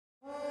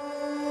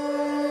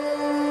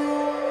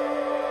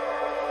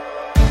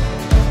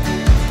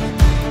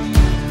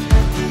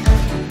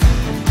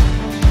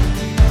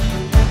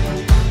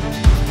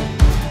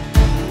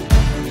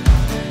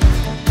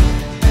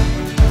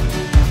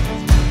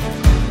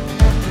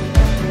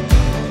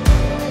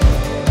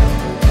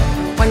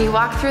When you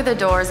walk through the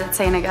doors at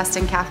St.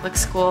 Augustin Catholic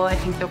School, I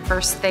think the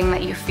first thing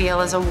that you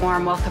feel is a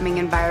warm, welcoming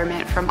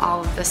environment from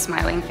all of the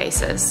smiling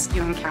faces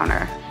you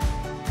encounter.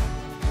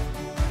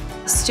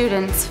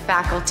 Students,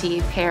 faculty,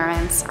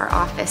 parents, our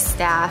office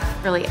staff,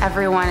 really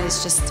everyone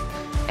is just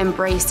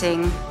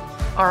embracing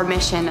our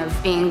mission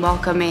of being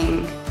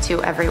welcoming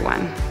to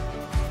everyone.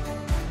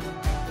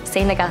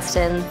 St.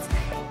 Augustine's,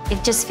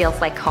 it just feels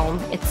like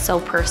home. It's so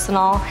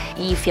personal.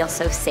 You feel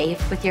so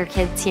safe with your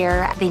kids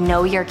here. They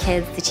know your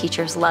kids, the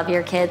teachers love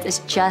your kids. It's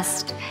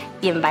just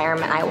the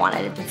environment I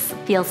wanted. It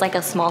feels like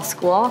a small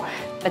school,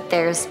 but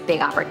there's big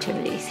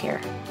opportunities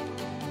here.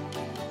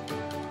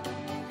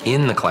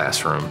 In the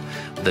classroom,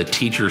 the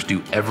teachers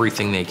do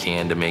everything they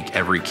can to make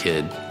every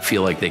kid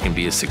feel like they can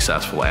be as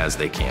successful as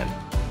they can.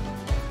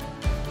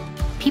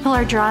 People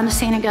are drawn to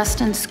St.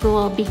 Augustine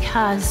School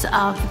because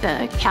of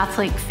the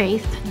Catholic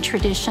faith and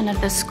tradition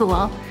of the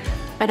school,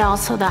 but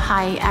also the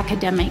high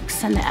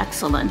academics and the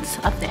excellence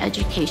of the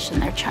education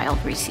their child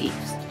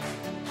receives.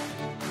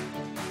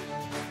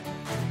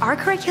 Our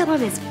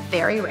curriculum is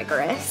very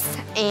rigorous,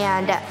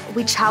 and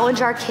we challenge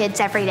our kids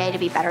every day to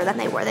be better than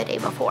they were the day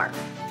before.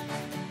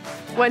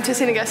 Went to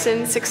St.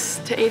 Augustine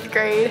 6th to 8th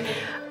grade.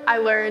 I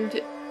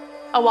learned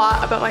a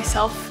lot about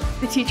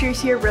myself. The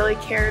teachers here really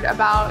cared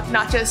about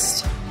not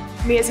just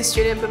me as a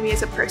student, but me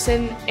as a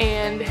person,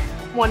 and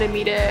wanted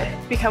me to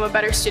become a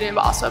better student,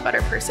 but also a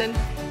better person.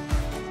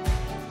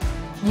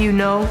 You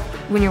know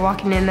when you're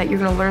walking in that you're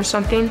going to learn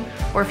something,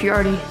 or if you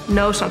already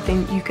know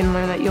something, you can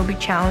learn that you'll be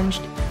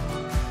challenged.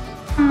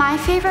 My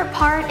favorite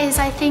part is,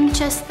 I think,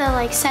 just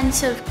the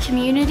sense of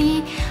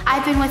community.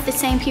 I've been with the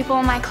same people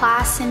in my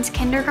class since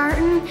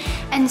kindergarten,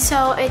 and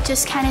so it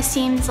just kind of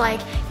seems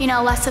like,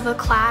 less of a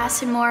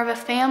class and more of a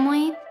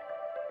family.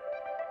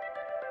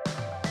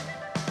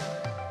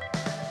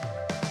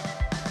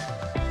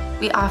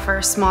 We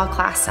offer small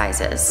class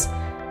sizes.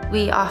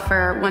 We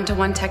offer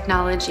one-to-one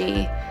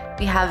technology.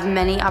 We have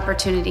many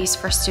opportunities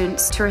for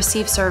students to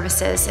receive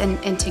services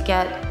and to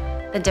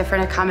get the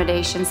different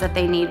accommodations that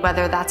they need,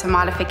 whether that's a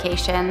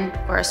modification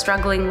for a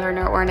struggling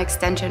learner or an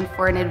extension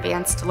for an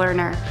advanced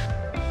learner.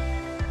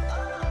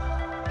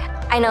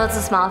 I know it's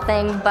a small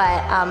thing,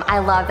 but I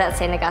love that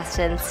St.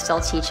 Augustine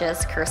still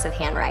teaches cursive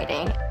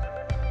handwriting.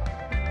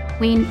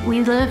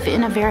 We live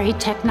in a very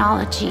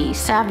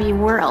technology-savvy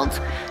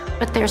world,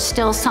 but there's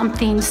still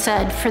something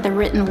said for the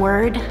written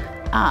word,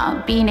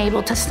 being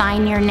able to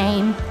sign your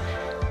name,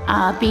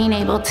 being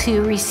able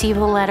to receive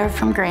a letter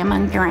from Grandma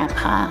and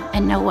Grandpa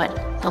and know what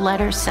the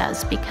letter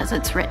says because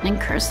it's written in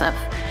cursive.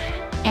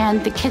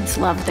 And the kids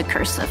love the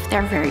cursive.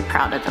 They're very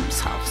proud of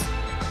themselves.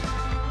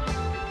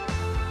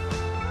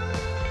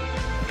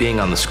 Being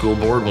on the school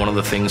board, one of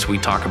the things we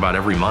talk about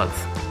every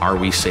month, are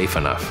we safe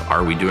enough?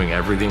 Are we doing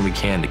everything we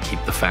can to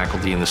keep the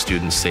faculty and the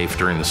students safe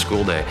during the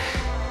school day?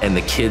 And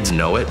the kids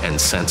know it and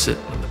sense it,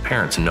 and the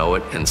parents know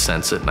it and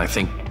sense it. And I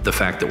think the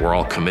fact that we're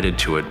all committed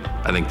to it,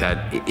 I think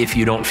that if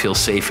you don't feel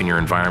safe in your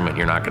environment,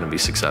 you're not going to be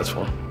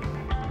successful.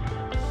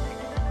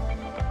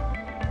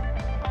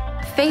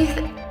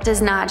 Faith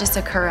does not just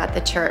occur at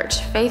the church.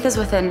 Faith is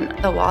within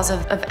the walls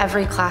of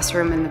every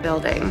classroom in the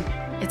building.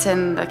 It's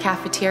in the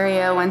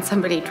cafeteria when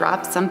somebody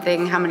drops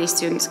something, how many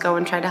students go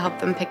and try to help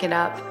them pick it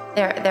up.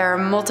 There are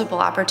multiple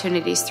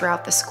opportunities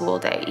throughout the school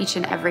day, each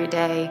and every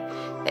day,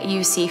 that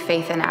you see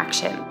faith in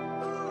action.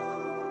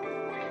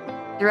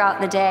 Throughout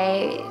the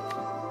day,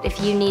 if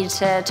you need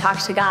to talk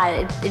to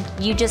God,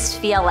 you just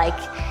feel like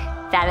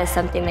that is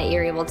something that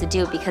you're able to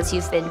do because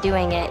you've been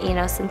doing it,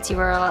 since you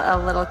were a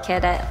little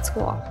kid at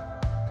school.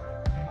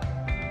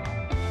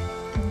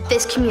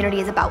 This community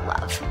is about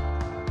love.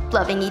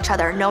 Loving each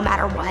other no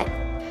matter what.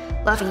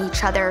 Loving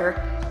each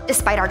other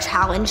despite our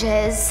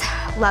challenges.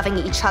 Loving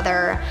each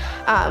other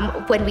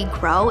when we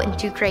grow and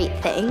do great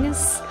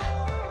things.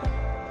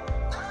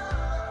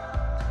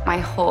 My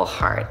whole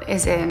heart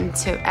is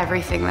into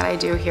everything that I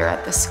do here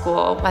at the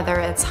school, whether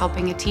it's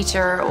helping a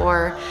teacher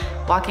or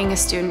walking a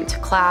student to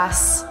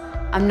class.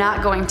 I'm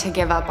not going to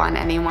give up on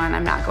anyone.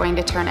 I'm not going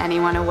to turn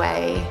anyone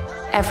away.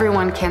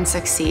 Everyone can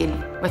succeed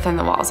within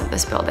the walls of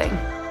this building.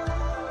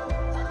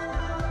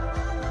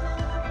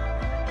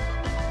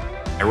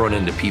 I run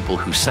into people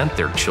who sent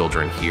their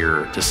children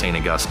here to St.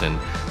 Augustine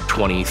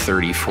 20,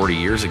 30, 40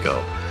 years ago,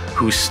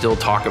 who still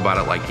talk about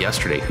it like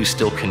yesterday, who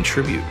still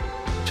contribute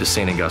to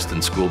St.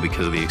 Augustine School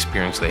because of the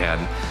experience they had,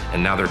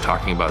 and now they're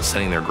talking about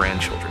sending their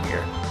grandchildren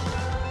here.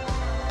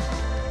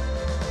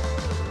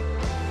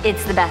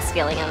 It's the best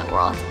feeling in the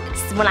world.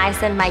 When I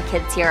send my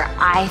kids here,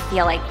 I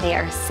feel like they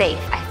are safe.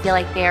 I feel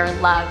like they are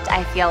loved.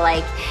 I feel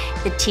like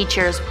the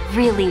teachers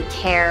really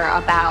care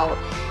about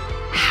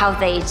how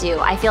they do.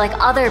 I feel like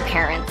other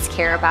parents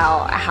care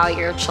about how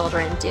your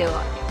children do.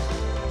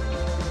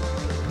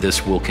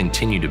 This will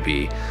continue to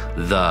be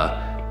the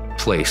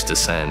place to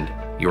send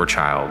your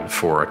child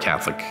for a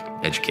Catholic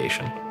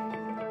education.